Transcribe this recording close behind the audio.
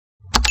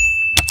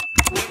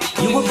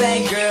You a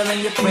bad girl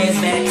and your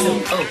friends bad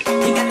too. Oh,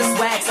 you got the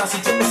swag, so she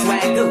took the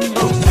swag too.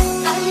 Oh.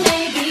 I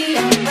may be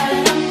young, but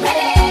I'm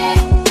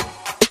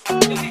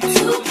ready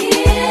to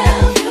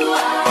give you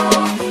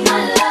all my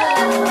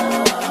love.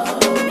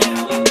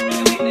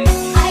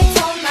 I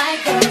told my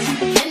girl you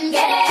can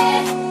get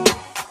it.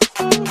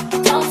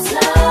 Don't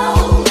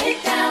slow it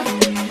down,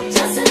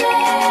 just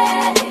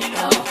let it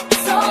go.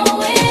 So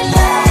in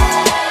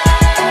love,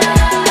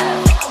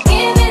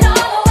 give it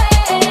all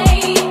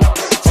away.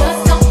 Just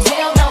don't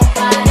tell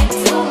nobody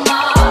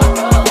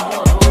tomorrow.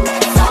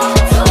 So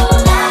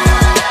tonight,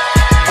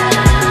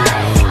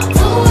 I'll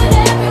do it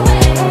every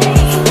way.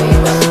 We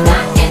will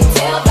not get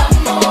till the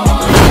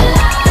morning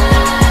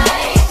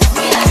light.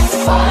 We like to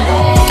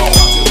party.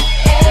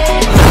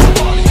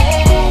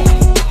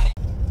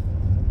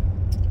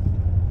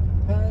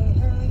 Hey,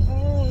 hey,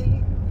 hey,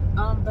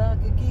 I'm back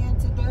again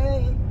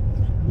today.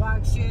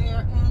 Like,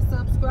 share, and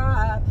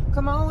subscribe.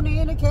 Come on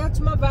in and catch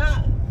my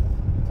vibe.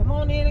 Come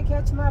on in and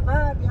catch my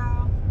vibe,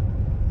 y'all.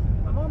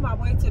 I'm on my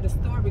way to the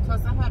store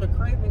because I had a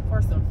craving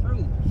for some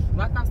fruit.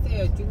 Like I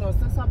said, you know,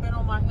 since I've been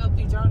on my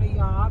healthy journey,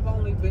 y'all, I've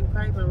only been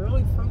craving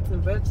really fruits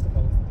and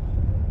vegetables.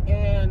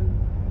 And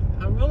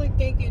I'm really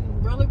thinking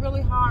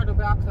really hard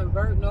about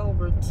converting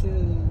over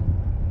to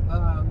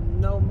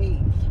no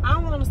meat. I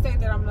don't want to say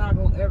that I'm not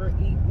gonna ever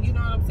eat, you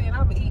know what I'm saying?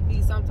 I'm gonna eat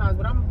meat sometimes,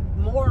 but I'm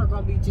more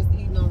gonna be just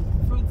eating on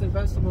fruits and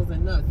vegetables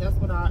and nuts. That's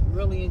what I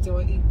really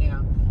enjoy eating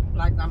now.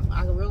 Like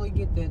I really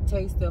get the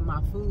taste of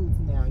my foods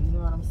now, you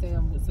know what I'm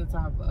saying? Since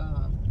I've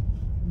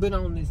been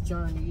on this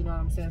journey, you know what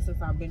I'm saying?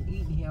 Since I've been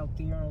eating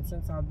healthier and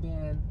since I've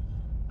been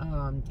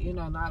you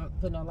know, not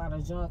putting a lot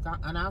of junk,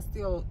 and I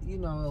still, you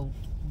know,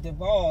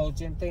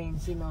 divulge in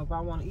things, you know, if I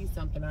want to eat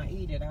something, I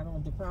eat it. I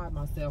don't deprive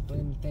myself of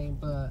anything,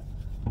 but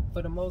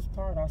for the most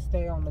part, I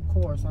stay on the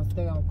course. I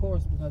stay on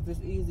course because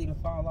it's easy to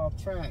fall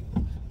off track.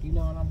 You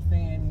know what I'm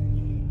saying?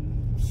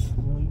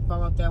 When you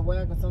fall off that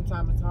wagon,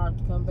 sometimes it's hard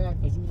to come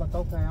back because you're like,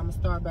 okay, I'm going to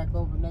start back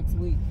over next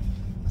week.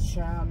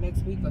 Child,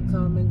 next week will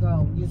come and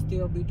go. You'll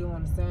still be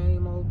doing the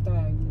same old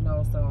thing, you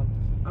know, so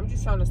I'm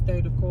just trying to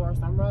stay the course.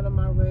 I'm running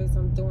my race.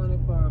 I'm doing it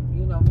for,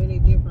 you know, many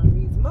different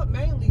reasons, but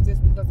mainly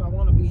just because I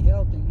want to be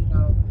healthy, you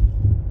know.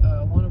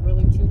 I want to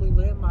really truly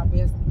live my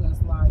best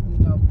life, you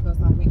know,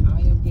 because I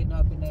am getting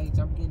up in age.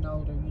 I'm getting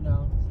older, you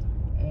know,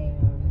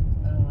 and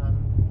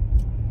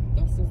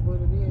that's just what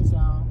it is,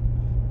 y'all.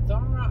 So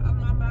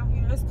I'm out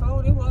here. It's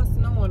cold. It was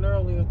snowing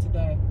earlier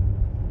today.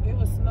 It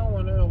was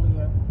snowing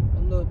earlier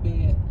a little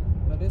bit,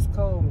 but it's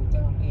cold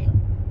down here,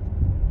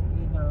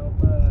 you know.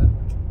 But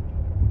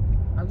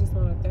I just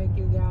want to thank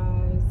you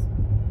guys.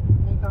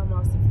 Thank all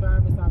my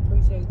subscribers. I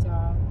appreciate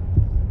y'all.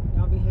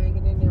 Y'all be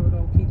hanging in there with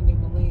old Kicking It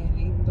with Lynn,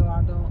 even though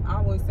I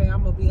always say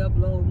I'm gonna be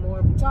uploading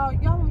more. But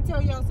y'all let me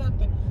tell y'all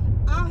something.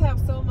 I have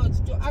so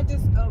much joy. I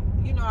just,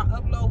 you know, I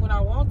upload when I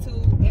want to,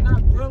 and I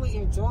really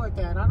enjoyed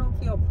that. I don't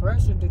feel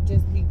pressured to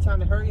just be trying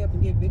to hurry up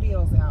and get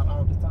videos out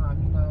all the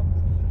time, you know.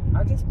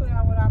 I just put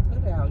out what I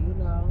put out, you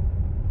know.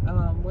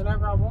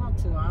 Whenever I want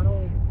to. I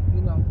don't,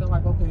 you know, feel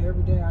like, okay,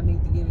 every day I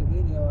need to get a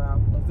video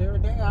out. Because every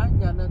day I ain't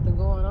got nothing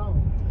going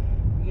on.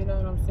 You know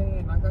what I'm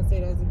saying? Like I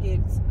said, as it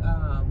gets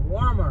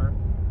warmer,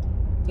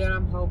 then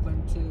I'm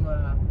hoping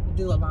to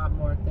do a lot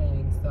more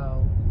things.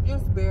 So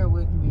just bear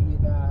with me, you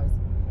guys.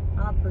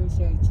 I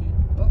appreciate you.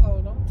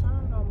 Uh-oh, don't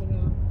turn on me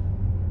now.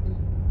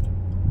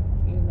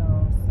 You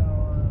know, so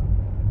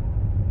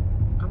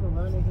I'm going to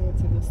run in here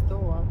to the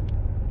store.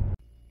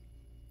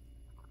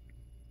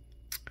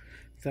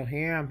 So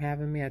here I'm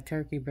having me a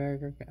turkey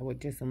burger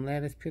with just some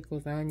lettuce,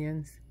 pickles,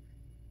 onions,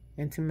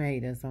 and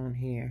tomatoes on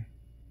here.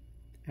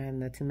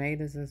 And the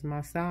tomatoes is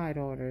my side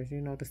orders.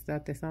 You know, the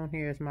stuff that's on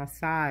here is my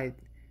side.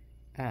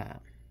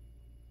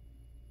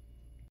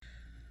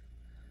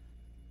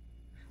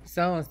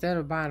 So instead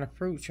of buying a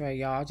fruit tray,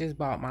 y'all, I just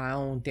bought my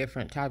own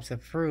different types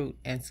of fruit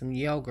and some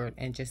yogurt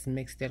and just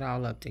mixed it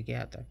all up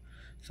together.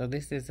 So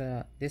this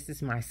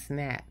is my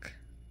snack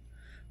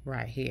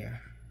right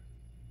here.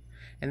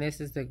 And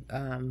this is the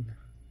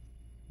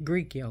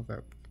Greek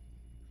yogurt.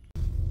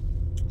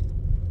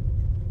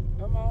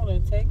 Come on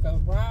and take a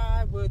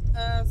ride with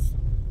us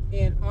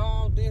in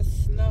all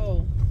this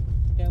snow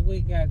that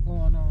we got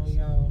going on,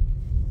 y'all.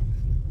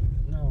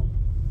 No.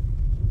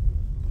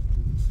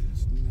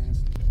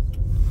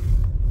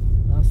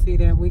 I see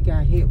that we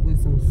got hit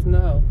with some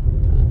snow.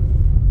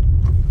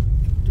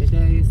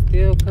 Today is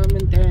still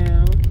coming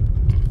down.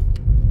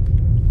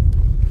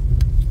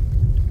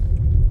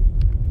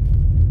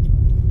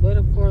 But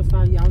of course,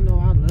 y'all know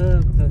I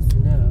love the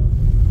snow.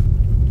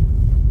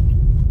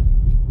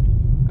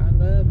 I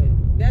love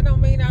it. That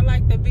don't mean I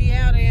like to be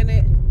out in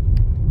it.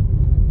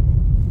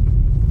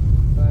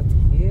 But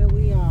here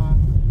we are.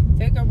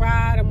 Take a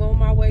ride. I'm on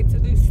my way to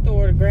the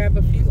store to grab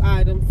a few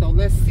items. So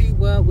let's see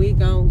what we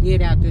gonna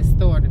get out this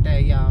store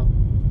today, y'all.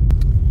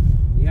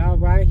 Y'all,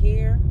 right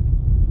here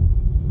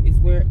is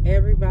where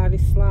everybody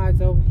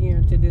slides over here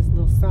into this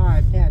little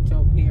side patch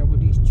over here where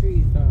these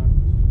trees are.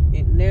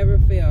 It never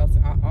fails.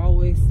 I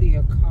always see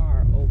a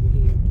car over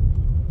here.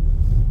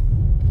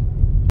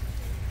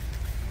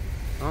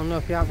 don't know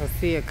if y'all can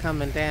see it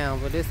coming down,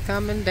 but it's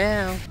coming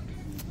down.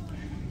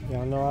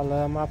 Y'all know I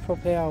love my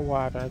Propel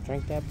water. I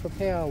drink that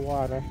Propel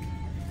water.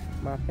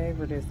 My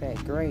favorite is that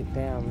grape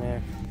down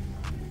there.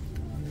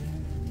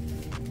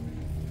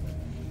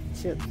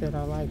 Chips that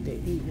I like to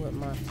eat with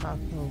my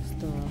taco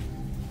stuff.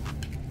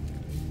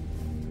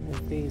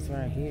 There's these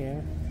right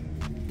here.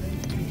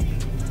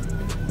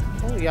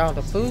 Oh, y'all,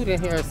 the food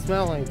in here is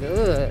smelling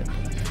good.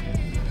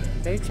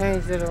 They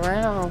changed it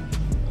around.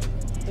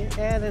 They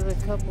added a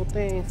couple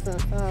things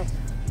since I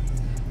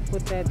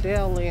put that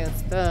deli and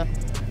stuff.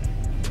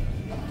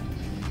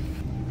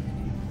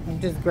 I'm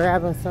just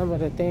grabbing some of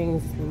the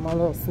things, my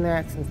little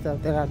snacks and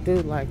stuff that I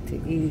do like to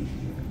eat.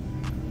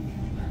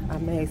 I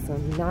made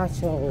some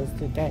nachos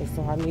today,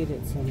 so I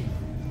needed some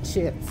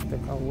chips to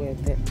go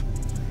with it.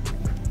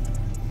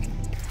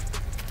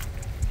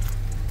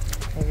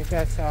 Look at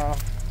that, y'all.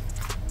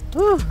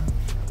 Whew.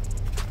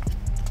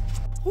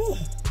 Whew.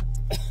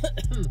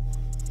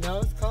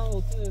 Y'all, it's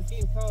cold too. It's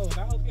getting cold.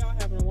 I hope y'all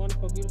having a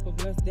wonderful, beautiful,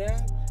 blessed day.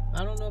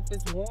 I don't know if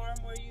it's warm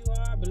where you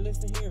are, but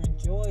listen here,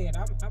 enjoy it.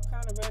 I'm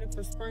kind of ready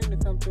for spring to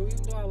come through.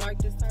 Even though I like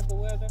this type of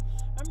weather,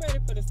 I'm ready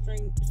for the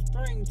spring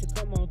to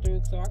come on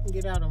through so I can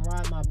get out and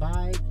ride my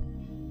bike.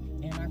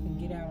 And I can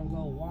get out and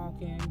go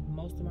walking.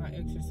 Most of my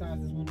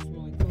exercises when it's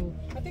really cool.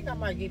 I think I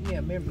might get me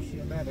a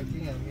membership at a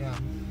gym, yeah.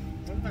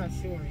 I'm not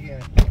sure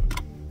yet.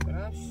 But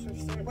I'm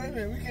sure. Wait a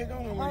minute, we can't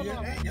go nowhere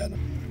yet.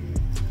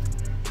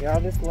 Y'all,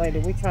 this lady,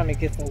 we trying to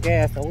get some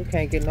gas and we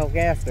can't get no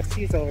gas because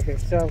she's over here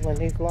shoveling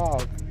these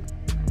logs.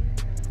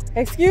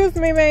 Excuse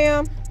me,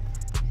 ma'am.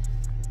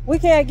 We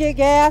can't get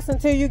gas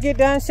until you get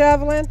done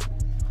shoveling?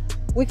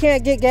 We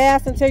can't get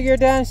gas until you're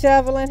done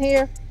shoveling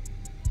here?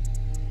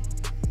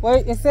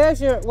 Wait, it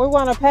says we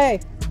want to pay.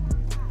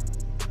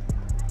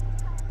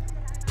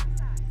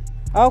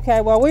 Okay,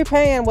 well, we're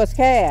paying with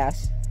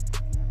cash.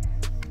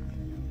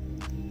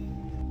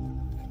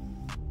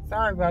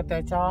 Sorry about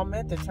that, y'all. I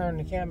meant to turn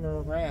the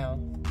camera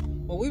around.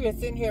 Well, we've been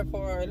sitting here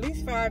for at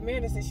least 5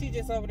 minutes, and she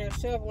just over there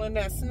shoveling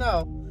that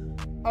snow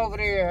over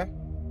there.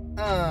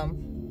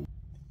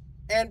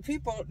 And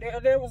people,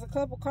 there was a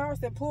couple cars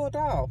that pulled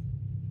off.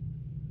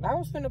 I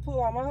was finna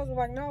pull off. My husband was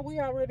like, no, we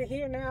already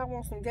here now. I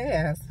want some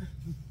gas.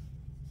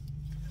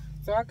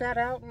 So I got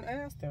out and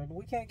asked her,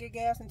 we can't get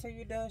gas until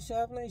you're done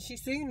shoveling. She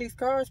seen these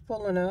cars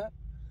pulling up.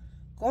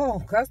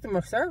 Oh,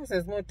 customer service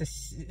has went to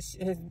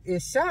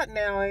is shot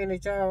now, ain't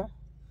it, y'all?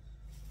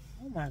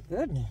 Oh my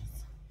goodness.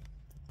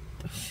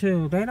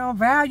 Shoot, they don't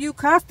value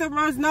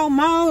customers no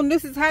more.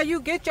 This is how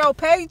you get your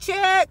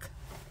paycheck.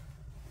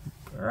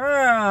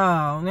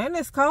 Girl, and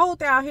it's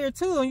cold out here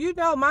too. And you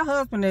know my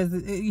husband is,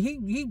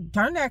 he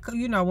turned that,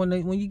 you know,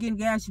 when you get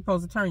gas, you're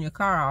supposed to turn your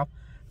car off.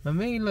 But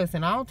me,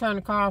 listen, I don't turn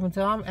the car off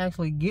until I'm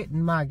actually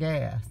getting my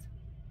gas.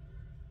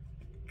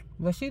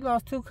 But she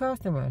lost 2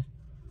 customers.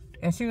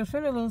 And she was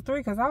finna lose 3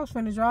 because I was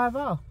finna drive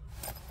off.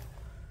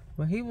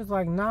 But he was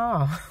like,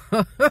 nah.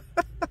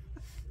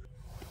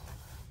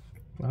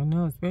 I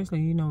know,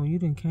 especially, you know, when you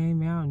done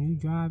came out and you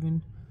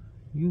driving,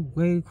 you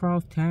way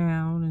across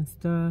town and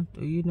stuff.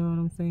 You know what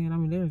I'm saying? I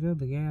mean, there's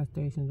other gas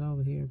stations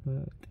over here,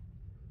 but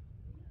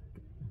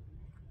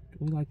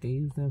we like to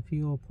use them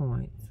fuel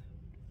points.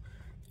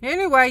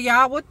 Anyway,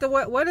 y'all,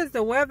 what is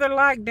the weather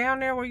like down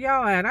there where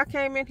y'all at? I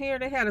came in here,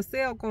 they had a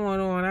sale going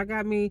on.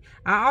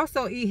 I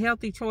also eat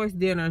healthy choice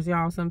dinners,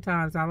 y'all,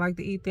 sometimes. I like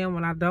to eat them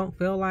when I don't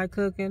feel like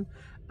cooking.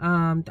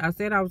 I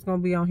said I was going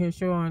to be on here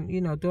showing, you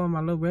know, doing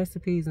my little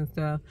recipes and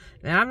stuff.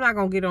 And I'm not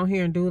going to get on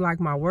here and do like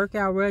my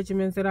workout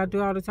regimens that I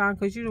do all the time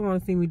because you don't want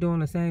to see me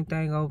doing the same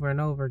thing over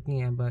and over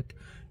again. But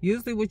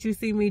usually what you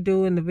see me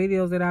do in the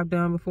videos that I've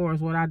done before is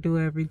what I do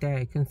every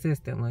day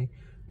consistently.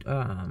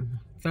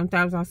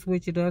 Sometimes I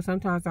switch it up.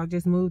 Sometimes I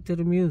just move to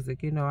the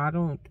music. You know,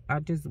 I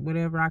just,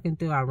 whatever I can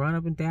do. I run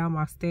up and down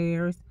my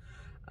stairs.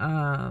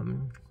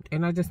 And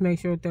I just make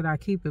sure that I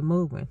keep it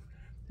moving.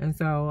 And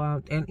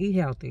so, and eat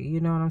healthy. You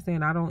know what I'm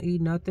saying? I don't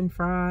eat nothing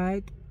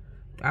fried.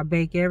 I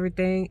bake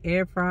everything,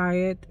 air fry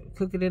it,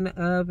 cook it in the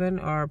oven,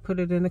 or put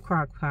it in the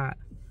crock pot.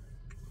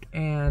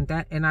 And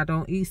I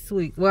don't eat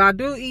sweets. Well, I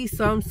do eat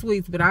some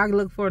sweets, but I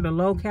look for the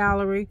low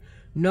calorie,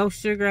 no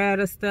sugar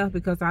added stuff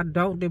because I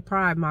don't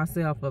deprive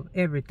myself of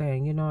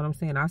everything. You know what I'm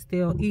saying? I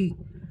still eat,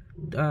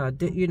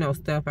 you know,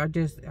 stuff. I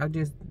just,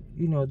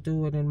 you know,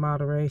 do it in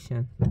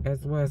moderation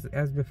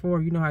as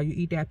before. You know how you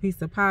eat that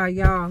piece of pie,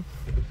 y'all?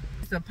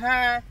 Piece of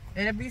pie,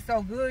 and it be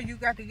so good you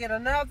got to get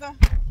another.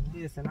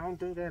 Listen, I don't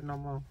do that no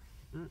more.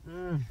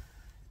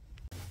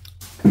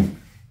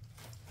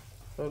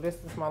 So this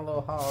is my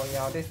little haul,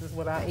 y'all. This is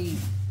what I eat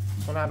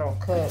when I don't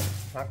cook.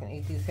 I can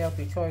eat these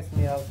healthy choice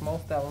meals.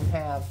 Most of them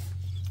have,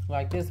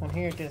 like this one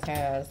here just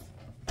has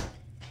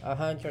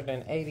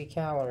 180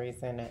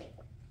 calories in it.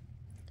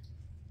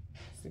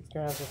 6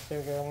 grams of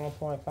sugar,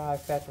 1.5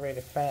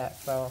 saturated fat.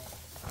 So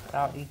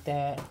I'll eat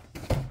that.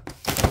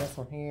 This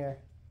one here,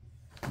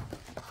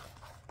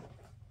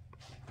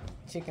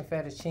 chicken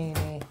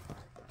fettuccine.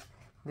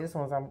 This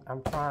one's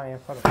I'm trying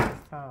for the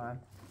first time.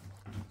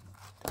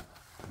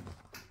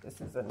 This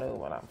is a new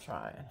one I'm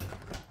trying.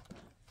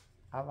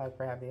 I like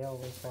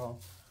ravioli, so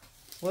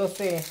We'll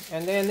see.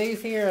 And then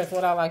these here is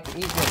what I like to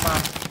eat with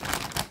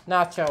my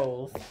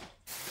nachos.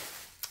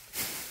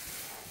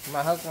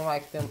 My husband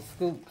likes them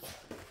scoops.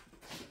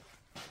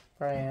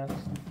 Friends.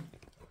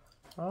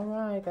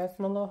 Alright, that's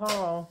my little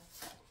haul.